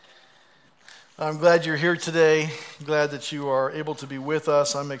I'm glad you're here today. Glad that you are able to be with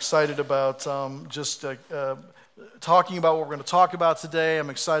us. I'm excited about talking about what we're going to talk about today. I'm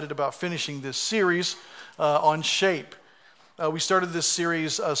excited about finishing this series on shape. We started this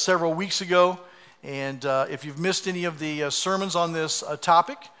series several weeks ago, and if you've missed any of the sermons on this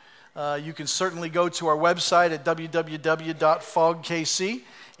topic, you can certainly go to our website at www.fogkc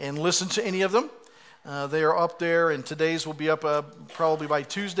and listen to any of them. They are up there, and today's will be up probably by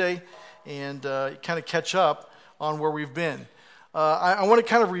Tuesday, and kind of catch up on where we've been. I want to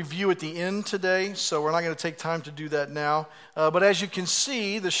kind of review at the end today, so we're not going to take time to do that now. But as you can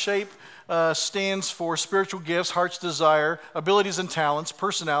see, the shape stands for spiritual gifts, heart's desire, abilities and talents,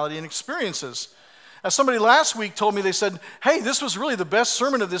 personality, and experiences. As somebody last week told me, they said, hey, this was really the best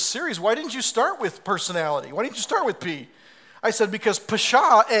sermon of this series. Why didn't you start with personality? Why didn't you start with P? I said, because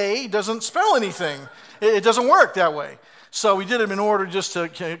Pasha, A, doesn't spell anything. It doesn't work that way. So we did them in order just to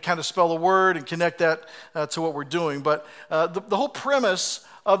kind of spell the word and connect that to what we're doing. But the whole premise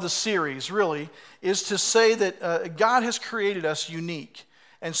of the series really is to say that God has created us unique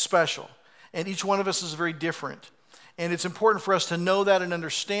and special. And each one of us is very different. And it's important for us to know that and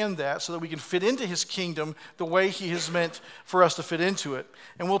understand that so that we can fit into His kingdom the way He has meant for us to fit into it.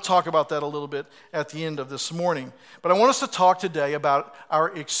 And we'll talk about that a little bit at the end of this morning. But I want us to talk today about our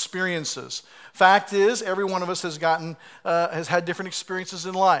experiences. Fact is, every one of us has had different experiences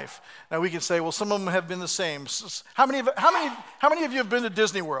in life. Now we can say, well, some of them have been the same. How many of you have been to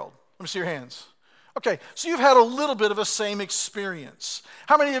Disney World? Let me see your hands. Okay, so you've had a little bit of a same experience.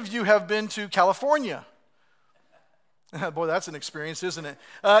 How many of you have been to California? Boy, that's an experience, isn't it?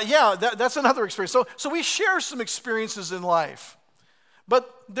 That's another experience. So we share some experiences in life. But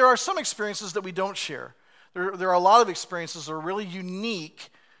there are some experiences that we don't share. There are a lot of experiences that are really unique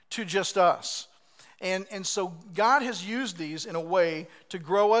to just us. And so God has used these in a way to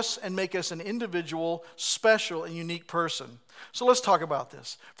grow us and make us an individual, special, and unique person. So let's talk about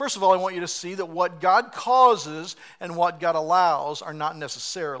this. First of all, I want you to see that what God causes and what God allows are not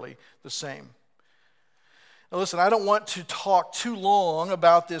necessarily the same. Now listen, I don't want to talk too long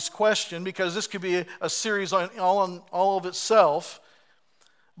about this question because this could be a series on all of itself.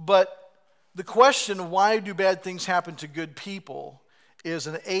 But the question, why do bad things happen to good people, is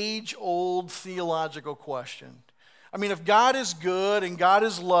an age-old theological question. I mean, if God is good and God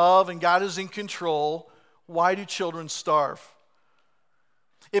is love and God is in control, why do children starve?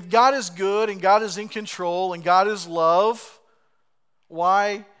 If God is good and God is in control and God is love,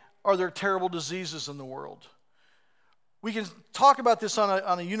 why are there terrible diseases in the world? We can talk about this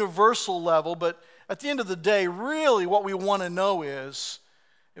on a universal level, but at the end of the day, really what we want to know is,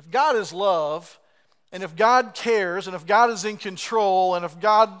 if God is love, and if God cares, and if God is in control, and if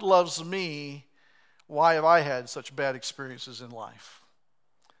God loves me, why have I had such bad experiences in life?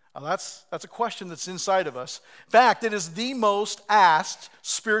 Now that's a question that's inside of us. In fact, it is the most asked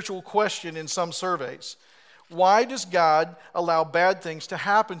spiritual question in some surveys. Why does God allow bad things to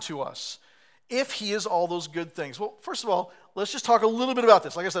happen to us if He is all those good things? Well, first of all, let's just talk a little bit about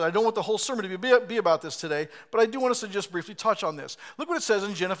this. Like I said, I don't want the whole sermon to be about this today, but I do want us to just briefly touch on this. Look what it says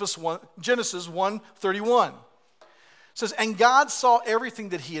in Genesis 1:31. It says, "And God saw everything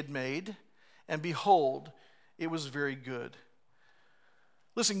that He had made, and behold, it was very good."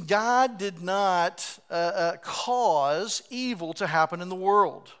 Listen, God did not cause evil to happen in the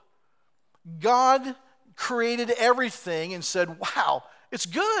world. God created everything and said, wow, it's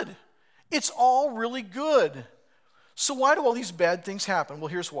good. It's all really good. So why do all these bad things happen? Well,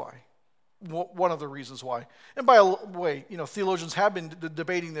 here's why. One of the reasons why. And by the way, theologians have been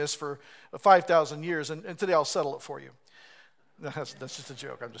debating this for 5,000 years, and today I'll settle it for you. That's just a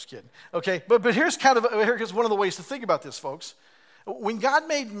joke. I'm just kidding. Okay, but here's one of the ways to think about this, folks. When God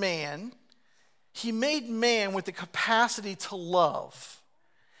made man, He made man with the capacity to love.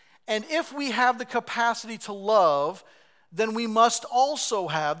 And if we have the capacity to love, then we must also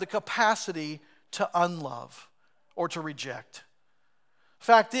have the capacity to unlove or to reject.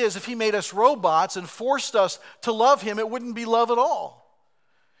 Fact is, if He made us robots and forced us to love Him, it wouldn't be love at all.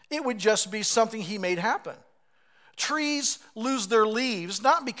 It would just be something He made happen. Trees lose their leaves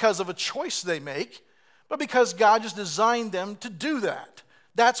not because of a choice they make, but because God just designed them to do that.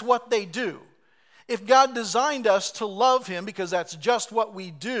 That's what they do. If God designed us to love Him because that's just what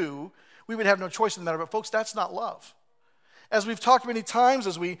we do, we would have no choice in the matter. But folks, that's not love. As we've talked many times,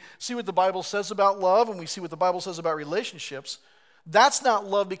 as we see what the Bible says about love and we see what the Bible says about relationships, that's not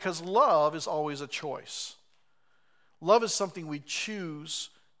love, because love is always a choice. Love is something we choose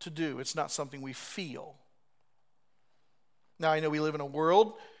to do. It's not something we feel. Now, I know we live in a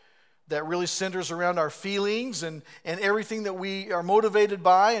world that really centers around our feelings and everything that we are motivated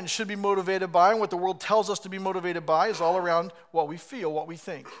by and should be motivated by, and what the world tells us to be motivated by is all around what we feel, what we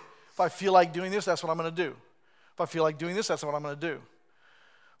think. If I feel like doing this, that's what I'm going to do. If I feel like doing this, that's what I'm going to do.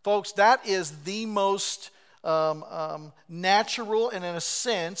 Folks, that is the most natural and, in a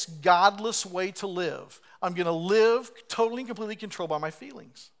sense, godless way to live. I'm going to live totally and completely controlled by my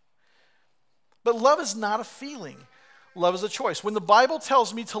feelings. But love is not a feeling. Love is a choice. When the Bible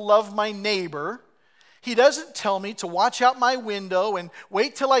tells me to love my neighbor, he doesn't tell me to watch out my window and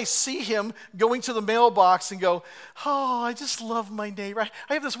wait till I see him going to the mailbox and go, oh, I just love my neighbor.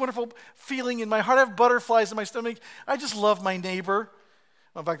 I have this wonderful feeling in my heart. I have butterflies in my stomach. I just love my neighbor.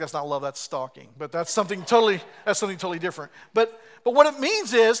 In fact, that's not love, that's stalking. But that's something totally different. But what it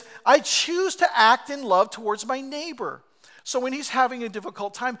means is I choose to act in love towards my neighbor. So when he's having a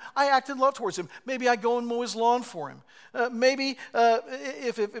difficult time, I act in love towards him. Maybe I go and mow his lawn for him. Maybe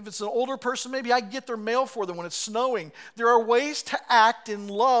if it's an older person, maybe I get their mail for them when it's snowing. There are ways to act in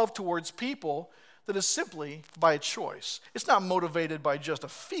love towards people that is simply by a choice. It's not motivated by just a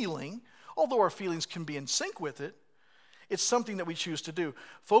feeling, although our feelings can be in sync with it. It's something that we choose to do.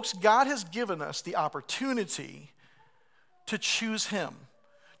 Folks, God has given us the opportunity to choose him,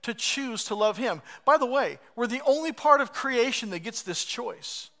 to choose to love him. By the way, we're the only part of creation that gets this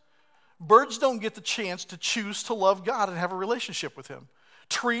choice. Birds don't get the chance to choose to love God and have a relationship with him.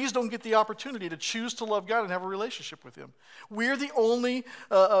 Trees don't get the opportunity to choose to love God and have a relationship with him. We're the only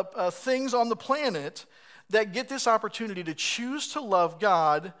things on the planet that get this opportunity to choose to love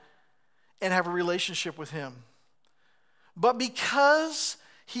God and have a relationship with him. But because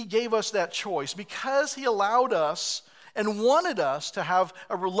he gave us that choice, because he allowed us and wanted us to have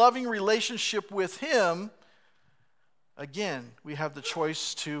a loving relationship with him, again, we have the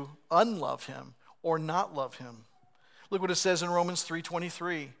choice to unlove him or not love him. Look what it says in Romans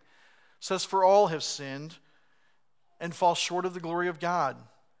 3:23. It says, for all have sinned and fall short of the glory of God.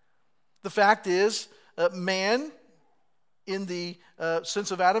 The fact is, man, in the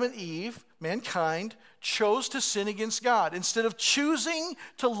sense of Adam and Eve, mankind, chose to sin against God. Instead of choosing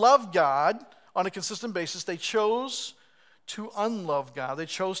to love God on a consistent basis, they chose to unlove God. They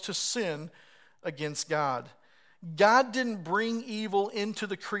chose to sin against God. God didn't bring evil into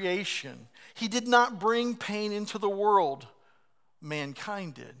the creation. He did not bring pain into the world.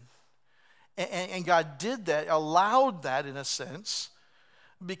 Mankind did. And God did that, allowed that in a sense,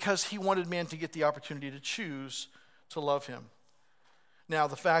 because he wanted man to get the opportunity to choose to love him. Now,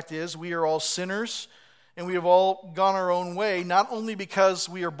 the fact is, we are all sinners, and we have all gone our own way, not only because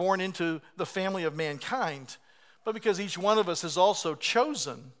we are born into the family of mankind, but because each one of us has also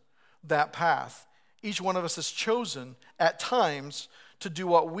chosen that path. Each one of us has chosen at times to do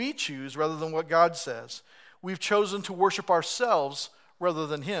what we choose rather than what God says. We've chosen to worship ourselves rather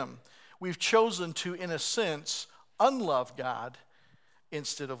than him. We've chosen to, in a sense, unlove God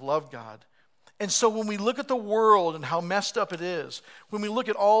instead of love God. And so when we look at the world and how messed up it is, when we look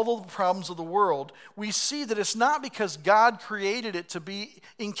at all the problems of the world, we see that it's not because God created it to be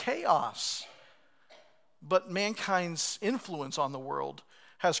in chaos, but mankind's influence on the world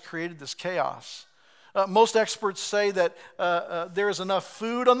has created this chaos. Most experts say that there is enough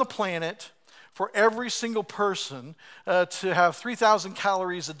food on the planet for every single person to have 3,000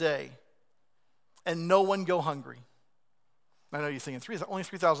 calories a day and no one go hungry. I know you're thinking, only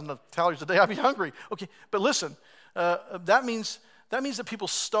 3,000 calories a day, I'd be hungry. Okay, but listen, that means that people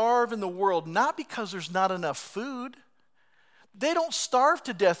starve in the world not because there's not enough food. They don't starve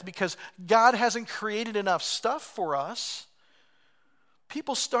to death because God hasn't created enough stuff for us.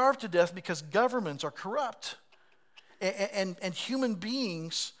 People starve to death because governments are corrupt and human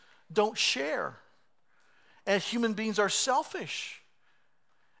beings don't share. And human beings are selfish.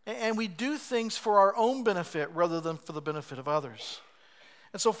 And we do things for our own benefit rather than for the benefit of others.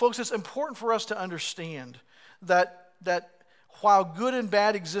 And so, folks, it's important for us to understand that while good and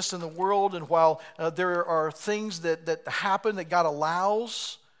bad exist in the world, and while there are things that happen that God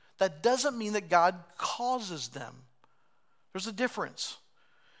allows, that doesn't mean that God causes them. There's a difference.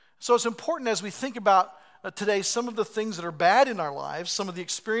 So it's important as we think about today some of the things that are bad in our lives, some of the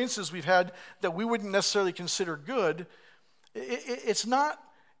experiences we've had that we wouldn't necessarily consider good, it's not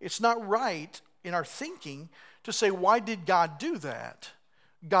right in our thinking to say, why did God do that?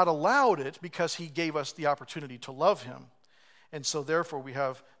 God allowed it because he gave us the opportunity to love him. And so therefore we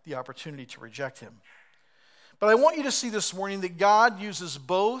have the opportunity to reject him. But I want you to see this morning that God uses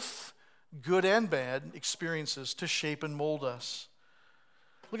both good and bad experiences to shape and mold us.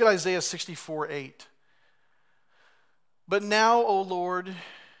 Look at Isaiah 64:8. But now, O Lord,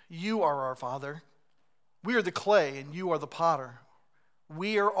 you are our Father. We are the clay and you are the potter.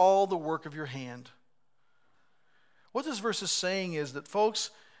 We are all the work of your hand. What this verse is saying is that,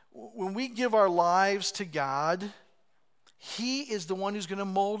 folks, when we give our lives to God, He is the one who's going to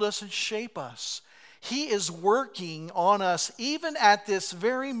mold us and shape us. He is working on us even at this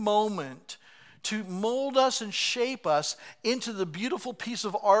very moment to mold us and shape us into the beautiful piece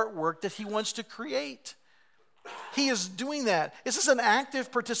of artwork that He wants to create. He is doing that. This is an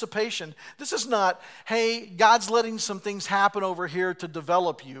active participation. This is not, hey, God's letting some things happen over here to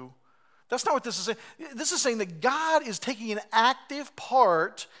develop you. That's not what this is saying. This is saying that God is taking an active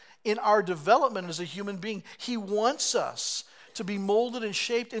part in our development as a human being. He wants us to be molded and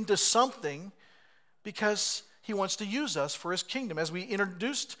shaped into something because He wants to use us for His kingdom. As we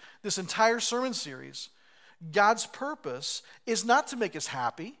introduced this entire sermon series, God's purpose is not to make us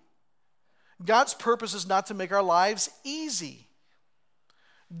happy. God's purpose is not to make our lives easy.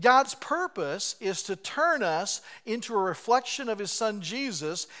 God's purpose is to turn us into a reflection of His Son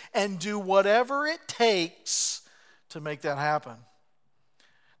Jesus and do whatever it takes to make that happen.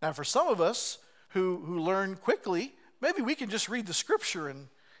 Now, for some of us who learn quickly, maybe we can just read the Scripture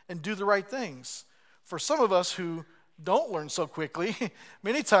and do the right things. For some of us who don't learn so quickly,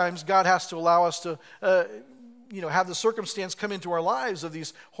 many times God has to allow us to have the circumstance come into our lives of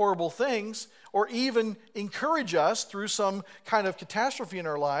these horrible things, or even encourage us through some kind of catastrophe in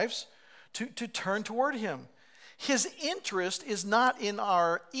our lives to turn toward Him. His interest is not in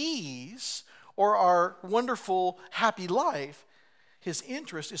our ease or our wonderful, happy life. His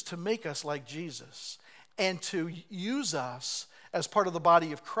interest is to make us like Jesus and to use us as part of the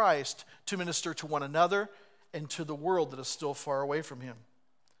body of Christ to minister to one another and to the world that is still far away from Him.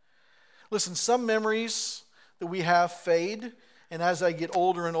 Listen, some memories that we have fade, and as I get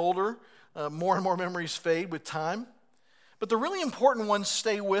older and older, more and more memories fade with time. But the really important ones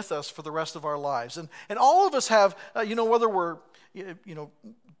stay with us for the rest of our lives. And all of us have, whether we're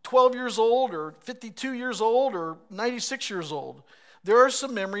 12 years old or 52 years old or 96 years old, there are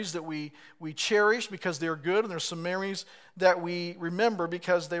some memories that we cherish because they're good, and there's some memories that we remember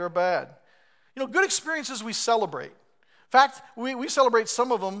because they are bad. Good experiences we celebrate. In fact, we celebrate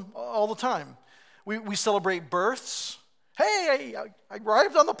some of them all the time. We celebrate births. Hey, I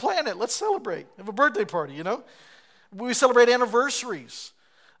arrived on the planet. Let's celebrate. Have a birthday party, We celebrate anniversaries,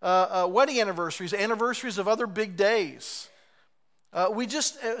 wedding anniversaries, anniversaries of other big days. We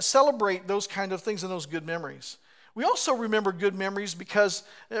just celebrate those kind of things and those good memories. We also remember good memories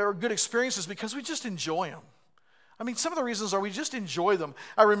or good experiences because we just enjoy them. I mean, some of the reasons are we just enjoy them.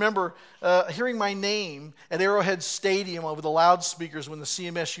 I remember hearing my name at Arrowhead Stadium over the loudspeakers when the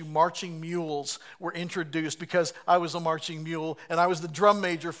CMSU marching mules were introduced, because I was a marching mule and I was the drum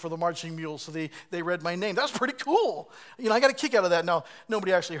major for the marching mules, so they read my name. That was pretty cool. I got a kick out of that. Now,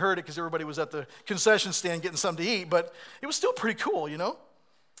 nobody actually heard it because everybody was at the concession stand getting something to eat, but it was still pretty cool,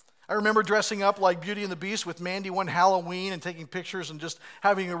 I remember dressing up like Beauty and the Beast with Mandy one Halloween and taking pictures and just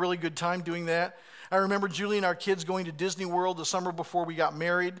having a really good time doing that. I remember Julie and our kids going to Disney World the summer before we got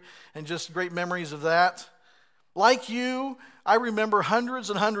married, and just great memories of that. Like you, I remember hundreds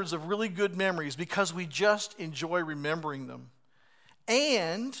and hundreds of really good memories because we just enjoy remembering them.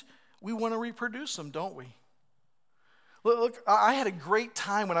 And we want to reproduce them, don't we? Look, I had a great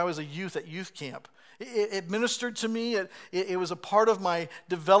time when I was a youth at youth camp. It ministered to me. It was a part of my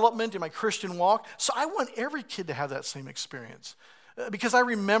development in my Christian walk. So I want every kid to have that same experience. Because I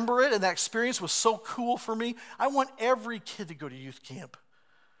remember it, and that experience was so cool for me. I want every kid to go to youth camp.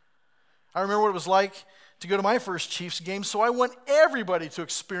 I remember what it was like to go to my first Chiefs game, so I want everybody to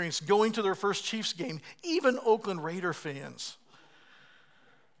experience going to their first Chiefs game, even Oakland Raider fans.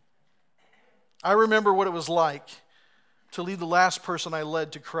 I remember what it was like to lead the last person I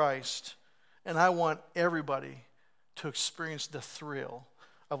led to Christ, and I want everybody to experience the thrill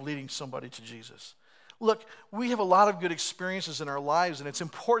of leading somebody to Jesus. Look, we have a lot of good experiences in our lives, and it's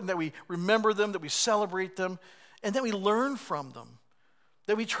important that we remember them, that we celebrate them, and that we learn from them,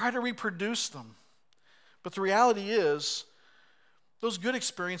 that we try to reproduce them. But the reality is, those good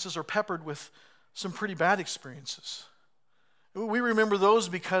experiences are peppered with some pretty bad experiences. We remember those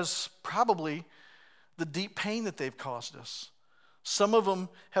because probably the deep pain that they've caused us. Some of them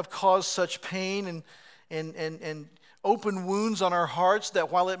have caused such pain and open wounds on our hearts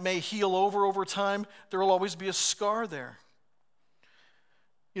that while it may heal over time, there will always be a scar there.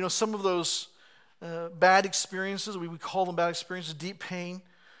 Some of those bad experiences, we would call them bad experiences, deep pain,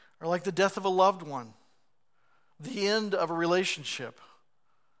 are like the death of a loved one, the end of a relationship,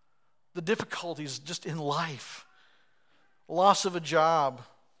 the difficulties just in life, loss of a job,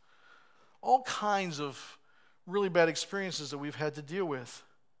 all kinds of really bad experiences that we've had to deal with.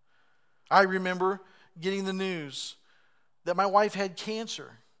 I remember getting the news that my wife had cancer.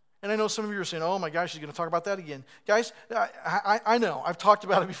 And I know some of you are saying, oh my gosh, she's going to talk about that again. Guys, I know. I've talked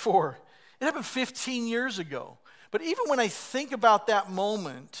about it before. It happened 15 years ago. But even when I think about that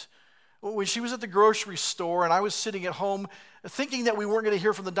moment, when she was at the grocery store and I was sitting at home thinking that we weren't going to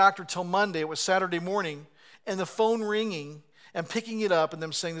hear from the doctor till Monday, it was Saturday morning, and the phone ringing and picking it up and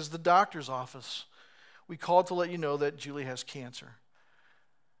them saying, this is the doctor's office. We called to let you know that Julie has cancer.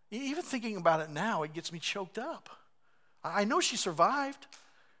 Even thinking about it now, it gets me choked up. I know she survived.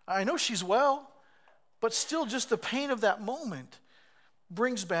 I know she's well. But still, just the pain of that moment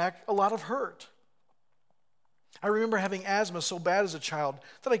brings back a lot of hurt. I remember having asthma so bad as a child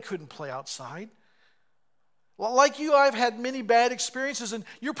that I couldn't play outside. Well, like you, I've had many bad experiences, and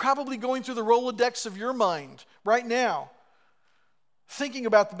you're probably going through the Rolodex of your mind right now, thinking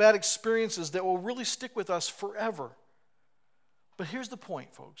about the bad experiences that will really stick with us forever. But here's the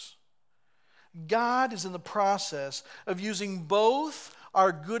point, folks. God is in the process of using both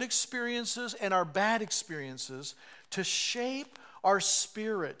our good experiences and our bad experiences to shape our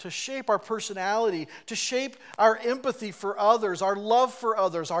spirit, to shape our personality, to shape our empathy for others, our love for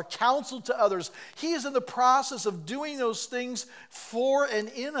others, our counsel to others. He is in the process of doing those things for and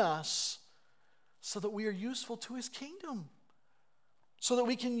in us so that we are useful to His kingdom, so that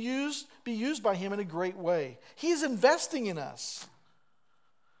we can be used by Him in a great way. He's investing in us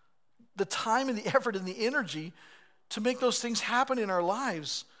the time and the effort and the energy to make those things happen in our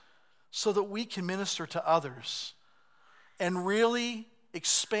lives so that we can minister to others and really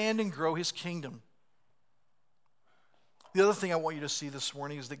expand and grow His kingdom. The other thing I want you to see this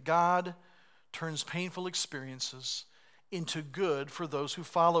morning is that God turns painful experiences into good for those who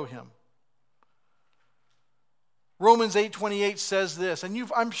follow Him. Romans 8:28 says this, and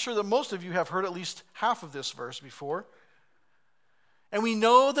I'm sure that most of you have heard at least half of this verse before. And we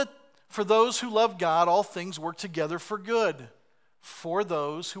know that for those who love God, all things work together for good, for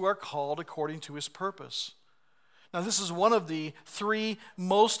those who are called according to His purpose. Now, this is one of the three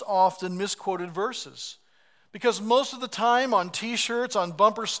most often misquoted verses, because most of the time on T-shirts, on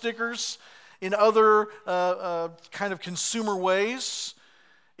bumper stickers, in other kind of consumer ways,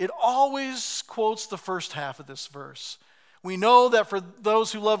 it always quotes the first half of this verse. We know that for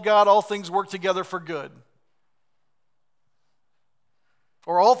those who love God, all things work together for good.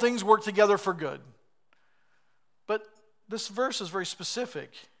 Or all things work together for good. But this verse is very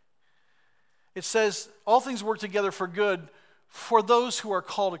specific. It says, all things work together for good for those who are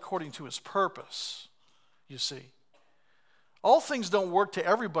called according to His purpose, you see. All things don't work to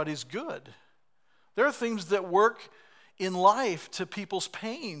everybody's good. There are things that work in life to people's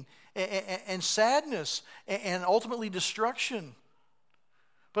pain and sadness and ultimately destruction.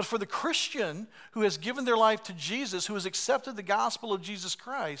 But for the Christian who has given their life to Jesus, who has accepted the gospel of Jesus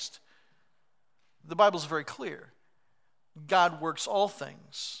Christ, the Bible is very clear. God works all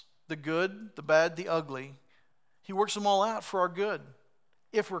things, the good, the bad, the ugly. He works them all out for our good,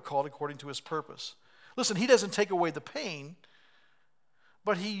 if we're called according to His purpose. Listen, He doesn't take away the pain,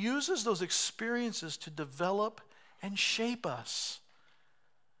 but He uses those experiences to develop and shape us.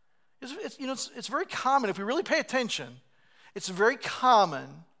 It's very common, if we really pay attention, it's very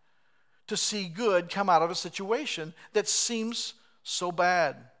common to see good come out of a situation that seems so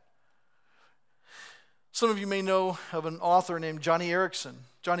bad. Some of you may know of an author named Joni Eareckson.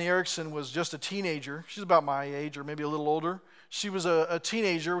 Joni Eareckson was just a teenager. She's about my age or maybe a little older. She was a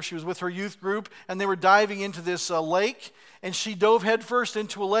teenager. She was with her youth group, and they were diving into this lake, and she dove headfirst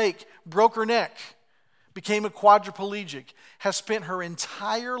into a lake, broke her neck, became a quadriplegic, has spent her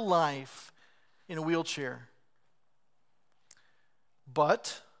entire life in a wheelchair.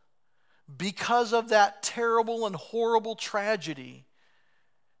 But because of that terrible and horrible tragedy,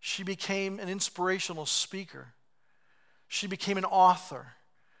 she became an inspirational speaker. She became an author.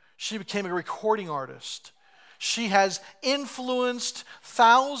 She became a recording artist. She has influenced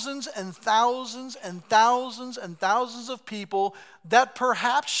thousands and thousands and thousands and thousands of people that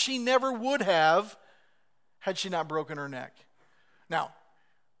perhaps she never would have had she not broken her neck. Now,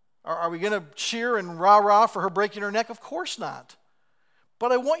 are we going to cheer and rah-rah for her breaking her neck? Of course not.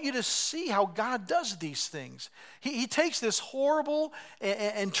 But I want you to see how God does these things. He takes this horrible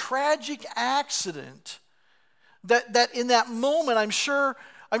and tragic accident that in that moment, I'm sure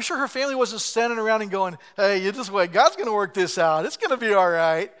her family wasn't standing around and going, hey, you just wait, God's going to work this out. It's going to be all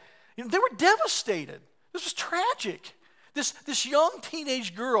right. They were devastated. This was tragic. This young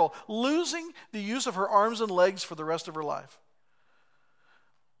teenage girl losing the use of her arms and legs for the rest of her life.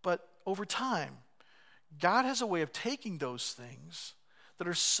 But over time, God has a way of taking those things that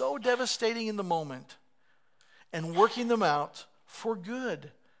are so devastating in the moment and working them out for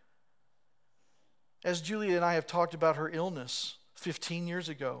good. as Julie and I have talked about her illness 15 years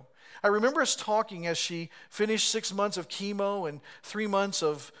ago. I remember us talking as she finished 6 months of chemo and 3 months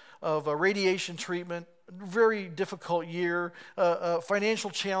of radiation treatment. Very difficult year, financial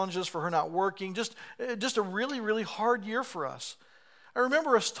challenges for her not working, just a really, really hard year for us. I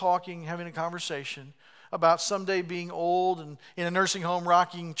remember us talking, having a conversation about someday being old and in a nursing home,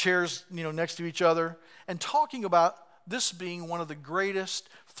 rocking chairs, next to each other, and talking about this being one of the greatest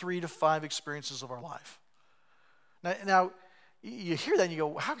 3 to 5 experiences of our life. Now, you hear that and you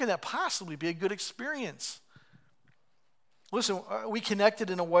go, how can that possibly be a good experience? Listen, we connected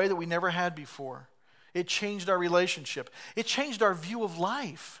in a way that we never had before. It changed our relationship. It changed our view of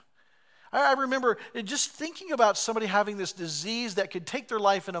life. I remember just thinking about somebody having this disease that could take their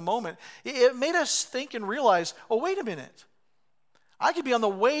life in a moment. It made us think and realize, oh, wait a minute. I could be on the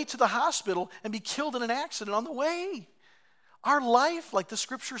way to the hospital and be killed in an accident on the way. Our life, like the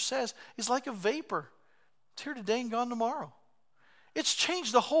scripture says, is like a vapor. It's here today and gone tomorrow. It's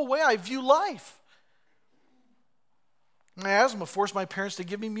changed the whole way I view life. My asthma forced my parents to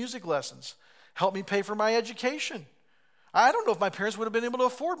give me music lessons, help me pay for my education. I don't know if my parents would have been able to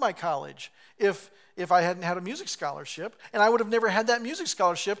afford my college if I hadn't had a music scholarship, and I would have never had that music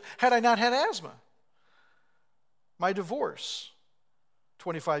scholarship had I not had asthma. My divorce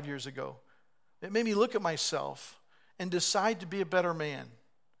 25 years ago, it made me look at myself and decide to be a better man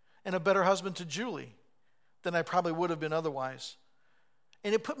and a better husband to Julie than I probably would have been otherwise.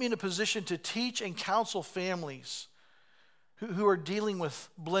 And it put me in a position to teach and counsel families who are dealing with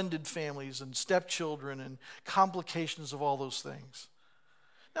blended families and stepchildren and complications of all those things.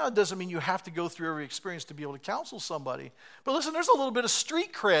 Now, it doesn't mean you have to go through every experience to be able to counsel somebody. But listen, there's a little bit of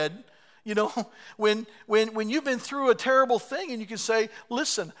street cred, when you've been through a terrible thing and you can say,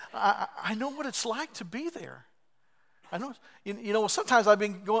 listen, I know what it's like to be there. I know, sometimes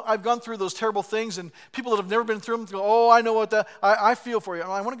I've gone through those terrible things, and people that have never been through them go, oh, I know what I feel for you.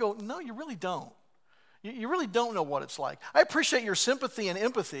 And I want to go, no, you really don't. You really don't know what it's like. I appreciate your sympathy and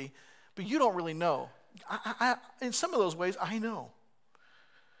empathy, but you don't really know. In some of those ways, I know.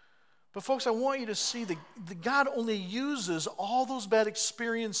 But folks, I want you to see that God only uses all those bad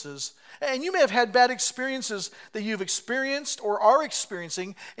experiences. And you may have had bad experiences that you've experienced or are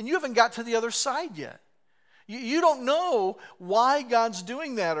experiencing, and you haven't got to the other side yet. You don't know why God's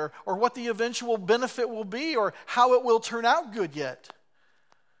doing that or what the eventual benefit will be or how it will turn out good yet.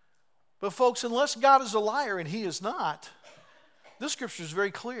 But folks, unless God is a liar, and He is not, this scripture is very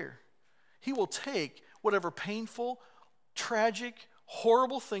clear. He will take whatever painful, tragic,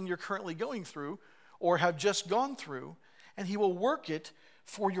 horrible thing you're currently going through or have just gone through, and He will work it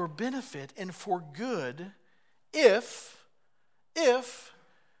for your benefit and for good if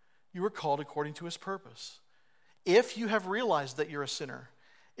you are called according to His purpose. If you have realized that you're a sinner,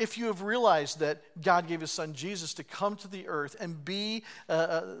 if you have realized that God gave His Son Jesus to come to the earth and be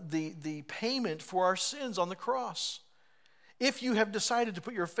the payment for our sins on the cross, if you have decided to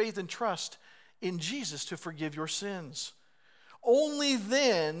put your faith and trust in Jesus to forgive your sins, only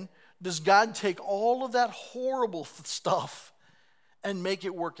then does God take all of that horrible stuff and make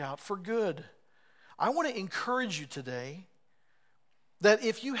it work out for good. I want to encourage you today that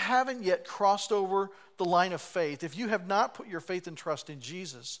if you haven't yet crossed over the line of faith, if you have not put your faith and trust in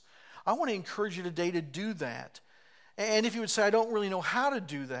Jesus, I want to encourage you today to do that. And if you would say, I don't really know how to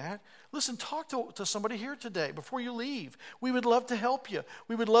do that, listen, talk to somebody here today before you leave. We would love to help you.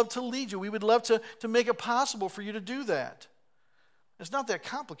 We would love to lead you. We would love to make it possible for you to do that. It's not that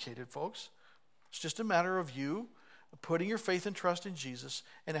complicated, folks. It's just a matter of you putting your faith and trust in Jesus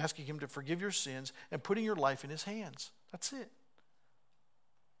and asking Him to forgive your sins and putting your life in His hands. That's it.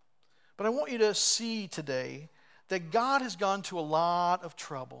 But I want you to see today that God has gone to a lot of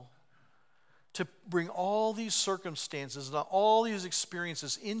trouble to bring all these circumstances and all these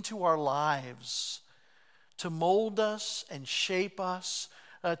experiences into our lives to mold us and shape us,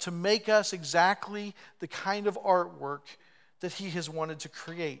 to make us exactly the kind of artwork that He has wanted to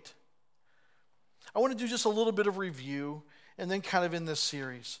create. I want to do just a little bit of review and then kind of in this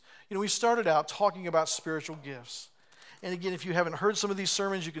series. We started out talking about spiritual gifts. And again, if you haven't heard some of these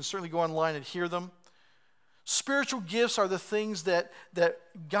sermons, you can certainly go online and hear them. Spiritual gifts are the things that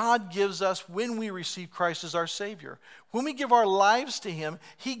God gives us when we receive Christ as our Savior. When we give our lives to Him,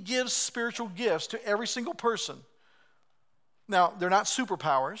 He gives spiritual gifts to every single person. Now, they're not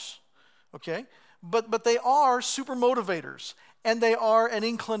superpowers, okay? But they are super motivators, and they are an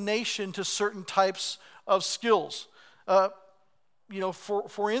inclination to certain types of skills.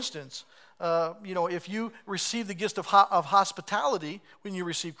 For instance, if you receive the gift of hospitality when you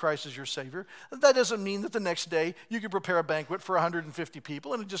receive Christ as your Savior, that doesn't mean that the next day you can prepare a banquet for 150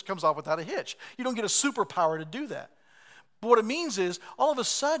 people and it just comes off without a hitch. You don't get a superpower to do that. But what it means is, all of a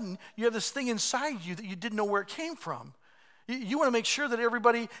sudden, you have this thing inside you that you didn't know where it came from. You want to make sure that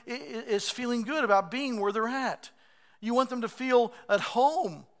everybody is feeling good about being where they're at. You want them to feel at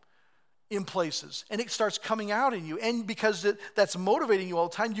home in places, and it starts coming out in you. And because that's motivating you all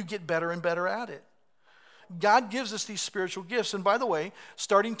the time, you get better and better at it. God gives us these spiritual gifts. And by the way,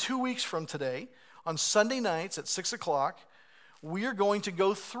 starting 2 weeks from today, on Sunday nights at 6 o'clock, we are going to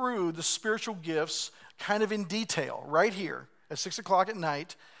go through the spiritual gifts kind of in detail right here at 6 o'clock at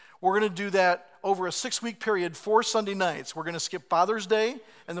night. We're going to do that over a 6-week period, 4 Sunday nights. We're going to skip Father's Day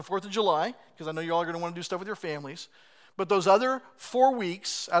and the 4th of July, because I know you all are going to want to do stuff with your families. But those other 4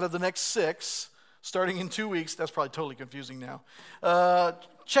 weeks out of the next 6, starting in 2 weeks, that's probably totally confusing now.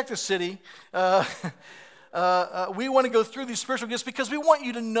 Check the city. We want to go through these spiritual gifts because we want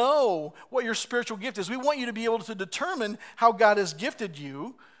you to know what your spiritual gift is. We want you to be able to determine how God has gifted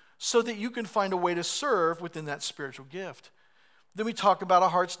you so that you can find a way to serve within that spiritual gift. Then we talk about a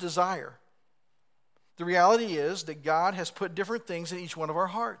heart's desire. The reality is that God has put different things in each one of our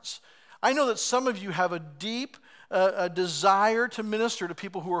hearts. I know that some of you have a deep desire to minister to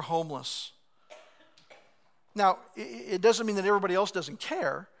people who are homeless. Now, it doesn't mean that everybody else doesn't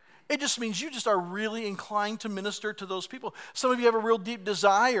care. It just means you just are really inclined to minister to those people. Some of you have a real deep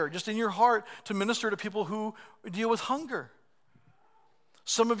desire just in your heart to minister to people who deal with hunger.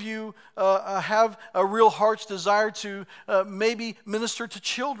 Some of you have a real heart's desire to maybe minister to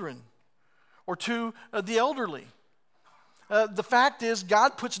children or to the elderly. The fact is,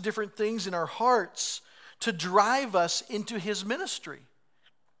 God puts different things in our hearts to drive us into His ministry.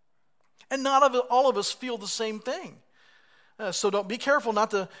 And not all of us feel the same thing. So don't be careful not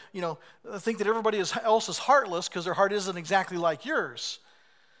to, think that everybody else is heartless because their heart isn't exactly like yours.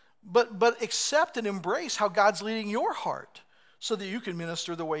 But accept and embrace how God's leading your heart so that you can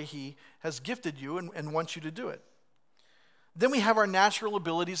minister the way He has gifted you and wants you to do it. Then we have our natural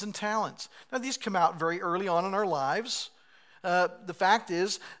abilities and talents. Now, these come out very early on in our lives. The fact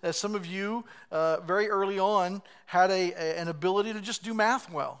is that some of you very early on had an ability to just do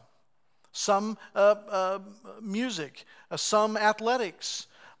math well. Some music, some athletics.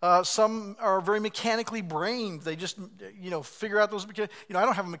 Some are very mechanically brained. They just, figure out those. I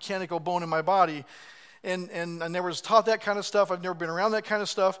don't have a mechanical bone in my body. And I never was taught that kind of stuff. I've never been around that kind of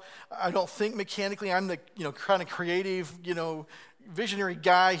stuff. I don't think mechanically. I'm the kind of creative, visionary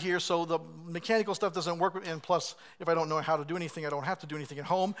guy here. So the mechanical stuff doesn't work. And plus, if I don't know how to do anything, I don't have to do anything at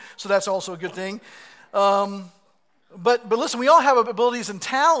home. So that's also a good thing. But listen, we all have abilities and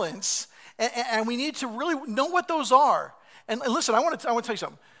talents, and we need to really know what those are. And listen, I want to tell you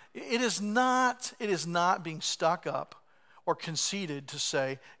something. It is not being stuck up or conceited to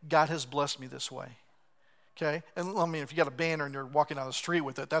say God has blessed me this way. Okay, and if you got a banner and you're walking down the street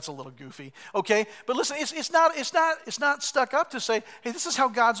with it, that's a little goofy. Okay, but listen, it's not stuck up to say, hey, this is how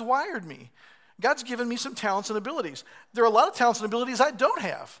God's wired me. God's given me some talents and abilities. There are a lot of talents and abilities I don't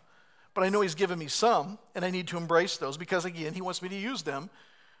have, but I know He's given me some, and I need to embrace those because again, He wants me to use them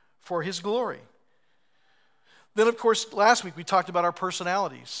for His glory. Then, of course, last week we talked about our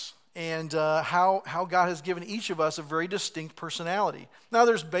personalities. And how God has given each of us a very distinct personality. Now,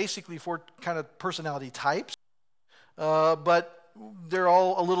 there's basically 4 kind of personality types, but they're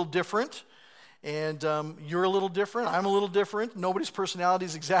all a little different. And you're a little different. I'm a little different. Nobody's personality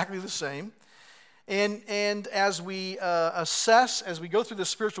is exactly the same. And as we assess, as we go through the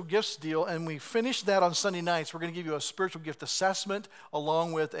spiritual gifts deal, and we finish that on Sunday nights, we're going to give you a spiritual gift assessment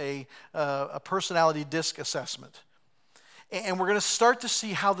along with a personality disc assessment. And we're going to start to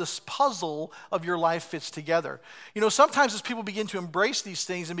see how this puzzle of your life fits together. Sometimes as people begin to embrace these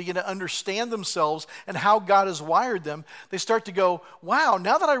things and begin to understand themselves and how God has wired them, they start to go, wow,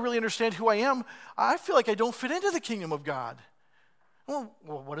 now that I really understand who I am, I feel like I don't fit into the kingdom of God. Well,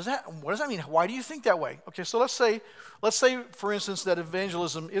 what does that mean? Why do you think that way? Okay, so let's say, for instance, that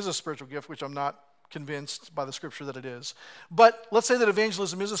evangelism is a spiritual gift, which I'm not convinced by the scripture that it is. But let's say that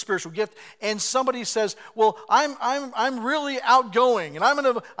evangelism is a spiritual gift, and somebody says, "Well, I'm really outgoing, and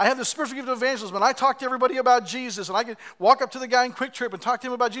I have the spiritual gift of evangelism, and I talk to everybody about Jesus, and I can walk up to the guy in Quick Trip and talk to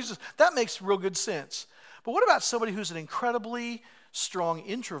him about Jesus." That makes real good sense. But what about somebody who's an incredibly strong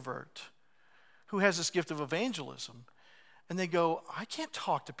introvert who has this gift of evangelism, and they go, "I can't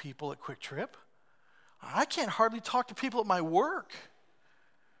talk to people at Quick Trip. I can't hardly talk to people at my work.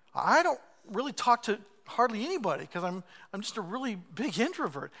 I don't really talk to hardly anybody because I'm just a really big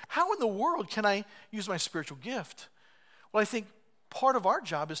introvert. How in the world can I use my spiritual gift?" Well, I think part of our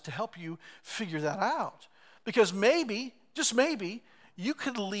job is to help you figure that out. Because maybe, just maybe, you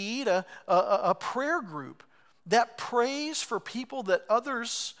could lead a prayer group that prays for people that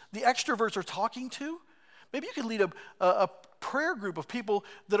others, the extroverts, are talking to. Maybe you could lead a prayer group of people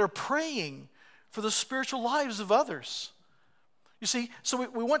that are praying for the spiritual lives of others. You see, so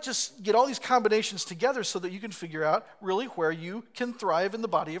we want to get all these combinations together so that you can figure out really where you can thrive in the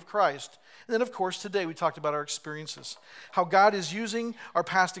body of Christ. And then, of course, today we talked about our experiences, how God is using our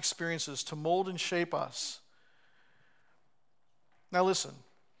past experiences to mold and shape us. Now listen,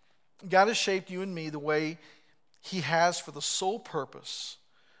 God has shaped you and me the way He has for the sole purpose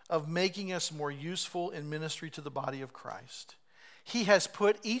of making us more useful in ministry to the body of Christ. He has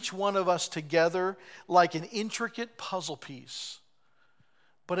put each one of us together like an intricate puzzle piece.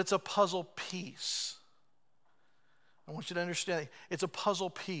 But it's a puzzle piece. I want you to understand, it's a puzzle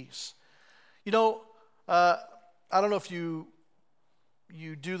piece. You know, I don't know if you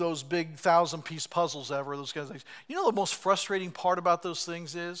do those big 1,000-piece puzzles ever, those kinds of things. You know the most frustrating part about those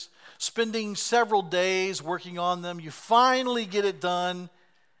things is? Spending several days working on them, you finally get it done,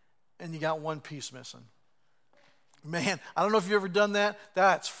 and you got one piece missing. Man, I don't know if you've ever done that.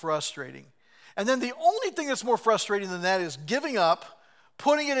 That's frustrating. And then the only thing that's more frustrating than that is giving up,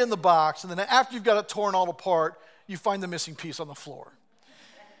 putting it in the box, and then after you've got it torn all apart, you find the missing piece on the floor.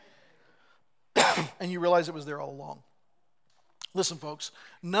 And you realize it was there all along. Listen, folks,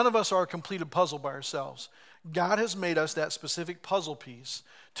 none of us are a completed puzzle by ourselves. God has made us that specific puzzle piece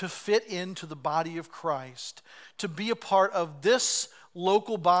to fit into the body of Christ, to be a part of this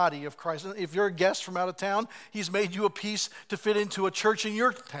local body of Christ. And if you're a guest from out of town, He's made you a piece to fit into a church in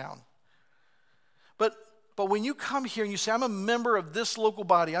your town. But when you come here and you say, I'm a member of this local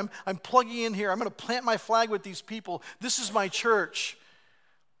body, I'm plugging in here, I'm going to plant my flag with these people, this is my church.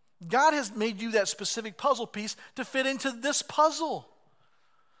 God has made you that specific puzzle piece to fit into this puzzle.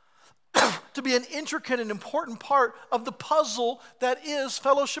 To be an intricate and important part of the puzzle that is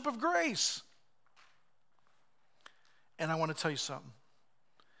Fellowship of Grace. And I want to tell you something.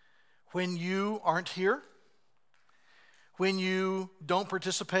 When you aren't here, when you don't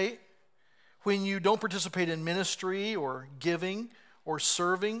participate, when you don't participate in ministry or giving or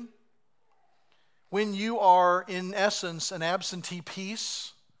serving, when you are, in essence, an absentee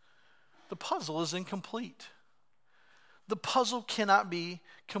piece, the puzzle is incomplete. The puzzle cannot be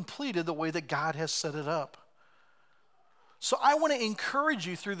completed the way that God has set it up. So I want to encourage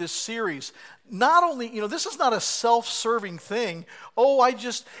you through this series. Not only, this is not a self-serving thing. I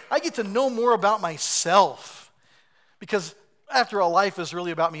get to know more about myself. Because after all, life is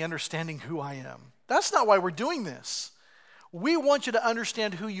really about me understanding who I am. That's not why we're doing this. We want you to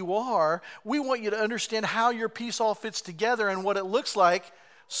understand who you are. We want you to understand how your piece all fits together and what it looks like,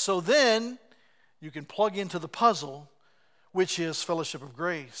 so then you can plug into the puzzle, which is Fellowship of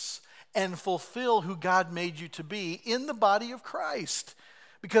Grace, and fulfill who God made you to be in the body of Christ.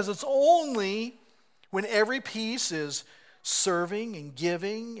 Because it's only when every piece is serving and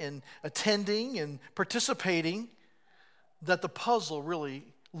giving and attending and participating that the puzzle really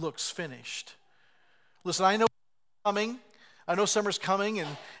looks finished. Listen, I know coming. I know summer's coming,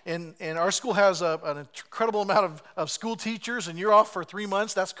 and our school has an incredible amount of school teachers, and you're off for 3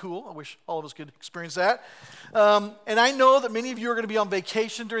 months. That's cool. I wish all of us could experience that. And I know that many of you are going to be on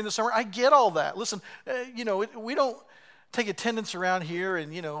vacation during the summer. I get all that. Listen, we don't take attendance around here,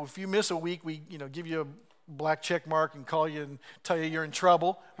 and, if you miss a week, we, give you a black check mark and call you and tell you you're in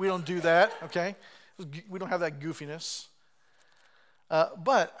trouble. We don't do that, okay? We don't have that goofiness.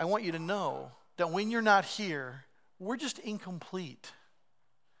 But I want you to know that when you're not here, we're just incomplete.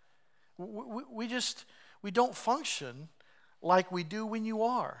 We don't function like we do when you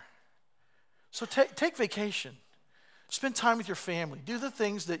are. So take vacation. Spend time with your family. Do the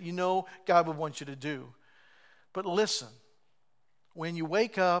things that you know God would want you to do. But listen, when you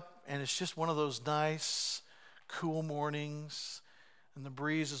wake up and it's just one of those nice, cool mornings and the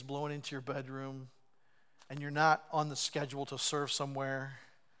breeze is blowing into your bedroom and you're not on the schedule to serve somewhere,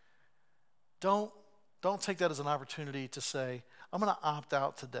 don't take that as an opportunity to say, I'm going to opt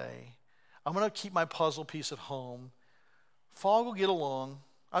out today. I'm going to keep my puzzle piece at home. Fall will get along.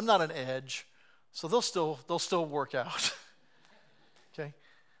 I'm not an edge, so they'll still work out. Okay?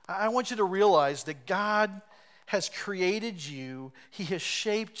 I want you to realize that God has created you. He has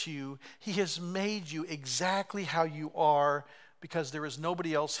shaped you. He has made you exactly how you are because there is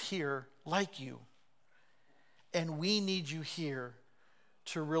nobody else here like you. And we need you here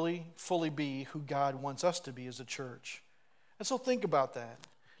to really fully be who God wants us to be as a church. And so think about that.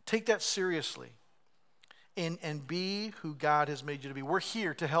 Take that seriously and be who God has made you to be. We're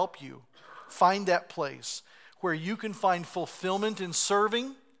here to help you find that place where you can find fulfillment in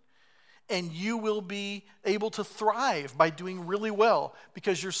serving, and you will be able to thrive by doing really well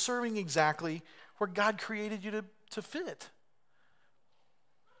because you're serving exactly where God created you to fit.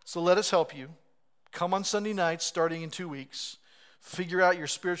 So let us help you. Come on Sunday nights starting in 2 weeks. Figure out your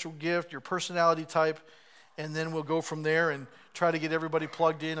spiritual gift, your personality type, and then we'll go from there and try to get everybody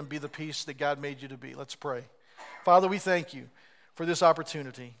plugged in and be the peace that God made you to be. Let's pray. Father, we thank you for this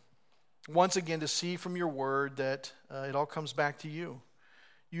opportunity once again to see from your word that it all comes back to you.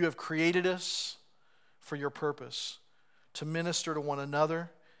 You have created us for your purpose, to minister to one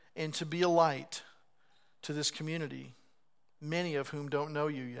another and to be a light to this community, many of whom don't know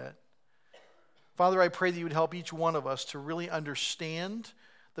you yet. Father, I pray that you would help each one of us to really understand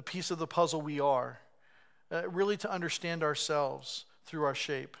the piece of the puzzle we are, really to understand ourselves through our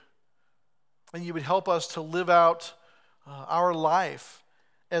shape. And you would help us to live out our life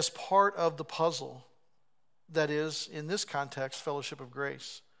as part of the puzzle that is, in this context, fellowship of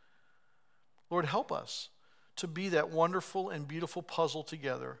grace. Lord, help us to be that wonderful and beautiful puzzle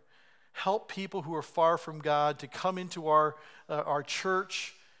together. Help people who are far from God to come into our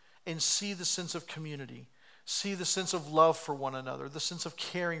church and see the sense of community, see the sense of love for one another, the sense of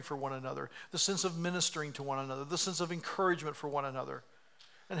caring for one another, the sense of ministering to one another, the sense of encouragement for one another,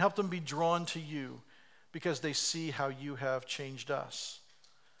 and help them be drawn to you because they see how you have changed us.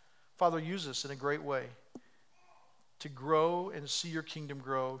 Father, use us in a great way to grow and see your kingdom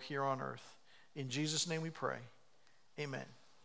grow here on earth. In Jesus' name we pray. Amen.